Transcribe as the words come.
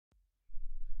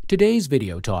Today's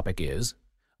video topic is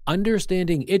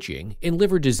Understanding Itching in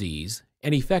Liver Disease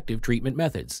and Effective Treatment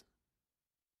Methods.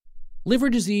 Liver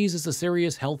disease is a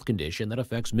serious health condition that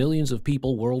affects millions of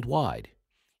people worldwide.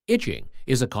 Itching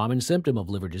is a common symptom of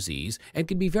liver disease and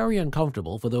can be very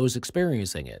uncomfortable for those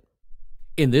experiencing it.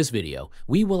 In this video,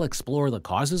 we will explore the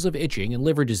causes of itching in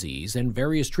liver disease and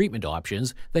various treatment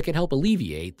options that can help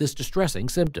alleviate this distressing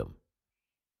symptom.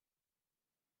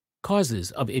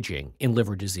 Causes of itching in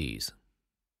liver disease.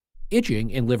 Itching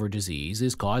in liver disease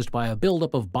is caused by a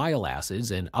buildup of bile acids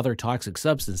and other toxic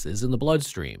substances in the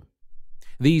bloodstream.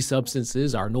 These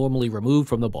substances are normally removed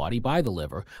from the body by the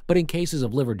liver, but in cases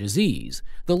of liver disease,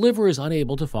 the liver is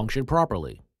unable to function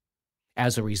properly.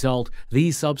 As a result,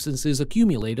 these substances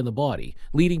accumulate in the body,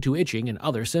 leading to itching and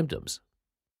other symptoms.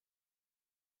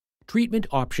 Treatment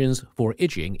options for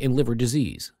itching in liver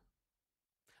disease.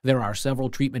 There are several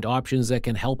treatment options that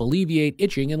can help alleviate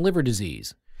itching in liver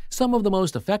disease. Some of the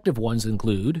most effective ones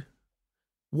include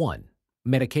 1.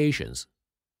 Medications.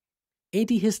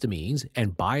 Antihistamines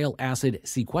and bile acid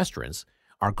sequestrants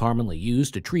are commonly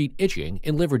used to treat itching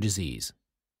in liver disease.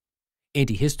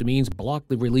 Antihistamines block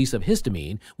the release of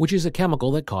histamine, which is a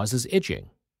chemical that causes itching.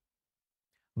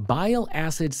 Bile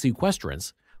acid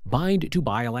sequestrants bind to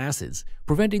bile acids,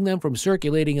 preventing them from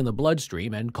circulating in the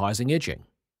bloodstream and causing itching.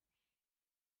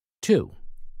 2.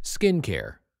 Skin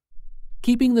care.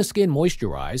 Keeping the skin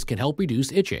moisturized can help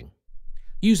reduce itching.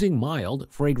 Using mild,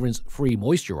 fragrance-free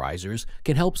moisturizers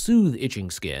can help soothe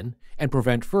itching skin and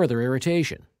prevent further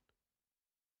irritation.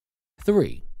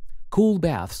 3. Cool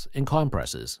baths and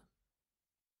compresses.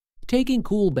 Taking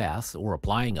cool baths or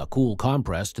applying a cool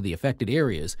compress to the affected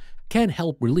areas can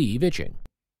help relieve itching.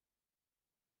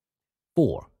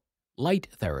 4. Light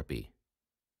therapy.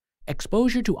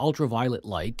 Exposure to ultraviolet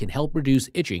light can help reduce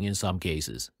itching in some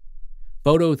cases.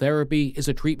 Phototherapy is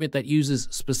a treatment that uses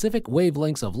specific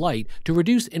wavelengths of light to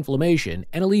reduce inflammation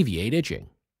and alleviate itching.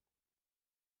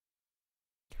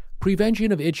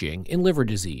 Prevention of itching in liver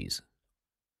disease.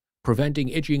 Preventing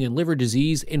itching in liver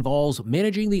disease involves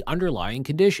managing the underlying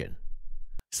condition.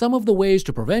 Some of the ways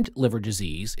to prevent liver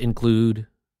disease include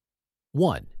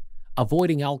 1.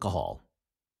 Avoiding alcohol.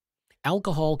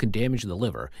 Alcohol can damage the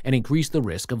liver and increase the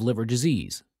risk of liver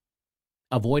disease.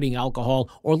 Avoiding alcohol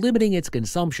or limiting its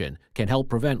consumption can help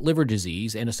prevent liver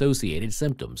disease and associated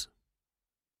symptoms.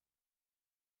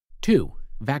 2.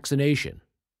 Vaccination.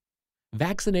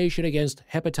 Vaccination against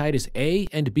hepatitis A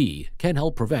and B can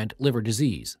help prevent liver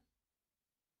disease.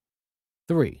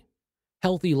 3.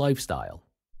 Healthy lifestyle.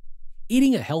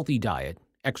 Eating a healthy diet,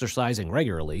 exercising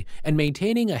regularly, and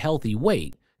maintaining a healthy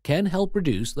weight can help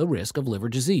reduce the risk of liver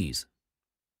disease.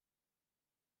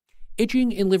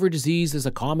 Itching in liver disease is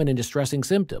a common and distressing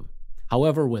symptom.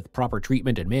 However, with proper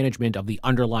treatment and management of the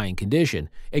underlying condition,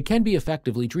 it can be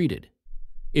effectively treated.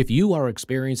 If you are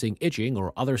experiencing itching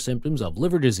or other symptoms of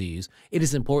liver disease, it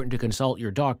is important to consult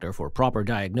your doctor for proper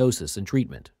diagnosis and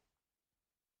treatment.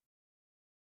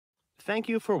 Thank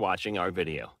you for watching our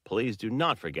video. Please do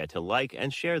not forget to like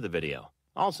and share the video.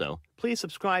 Also, please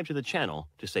subscribe to the channel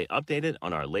to stay updated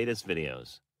on our latest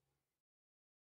videos.